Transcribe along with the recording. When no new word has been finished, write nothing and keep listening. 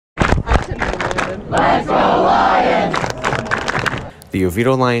excited. Let's go Lions! The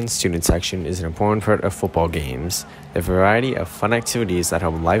Oviedo Lions student section is an important part of football games. The variety of fun activities that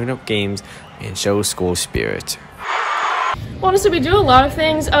help liven up games and show school spirit. Well, honestly, we do a lot of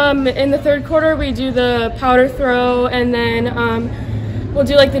things. In the third quarter, we do the powder throw, and then we'll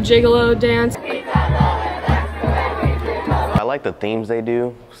do like the gigolo dance. I like the themes they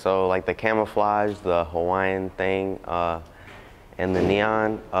do, so like the camouflage, the Hawaiian thing, and the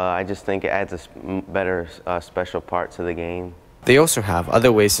neon. I just think it adds a better special part to the game. They also have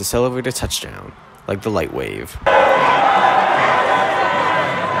other ways to celebrate a touchdown, like the light wave.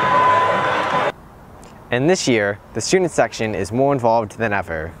 And this year, the student section is more involved than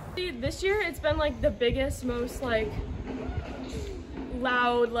ever. This year, it's been like the biggest, most like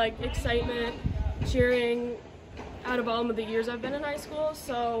loud, like excitement, cheering out of all of the years I've been in high school.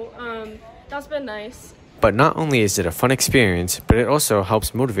 So that's been nice. But not only is it a fun experience, but it also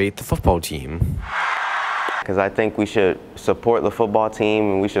helps motivate the football team. Because I think we should support the football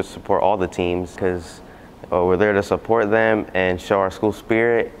team, and we should support all the teams, because we're there to support them and show our school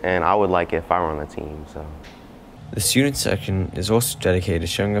spirit, and I would like it if I were on the team. So. The student section is also dedicated to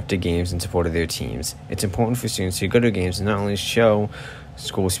showing up to games in support of their teams. It's important for students who go to games to not only show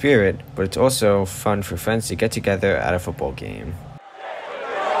school spirit, but it's also fun for friends to get together at a football game.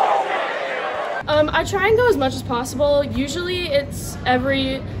 I try and go as much as possible. Usually it's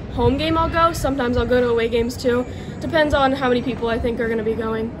every home game I'll go. Sometimes I'll go to away games too. Depends on how many people I think are going to be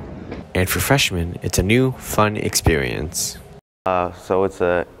going. And for freshmen, it's a new, fun experience. So it's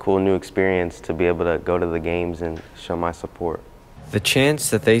a cool new experience to be able to go to the games and show my support. The chants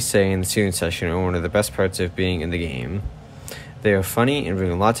that they say in the student session are one of the best parts of being in the game. They are funny and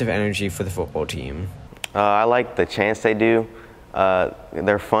bring lots of energy for the football team. I like the chants they do.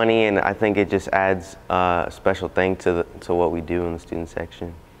 They're funny, and I think it just adds a special thing to what we do in the student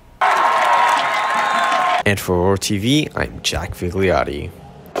section. And for Aurora TV, I'm Jack Vigliotti.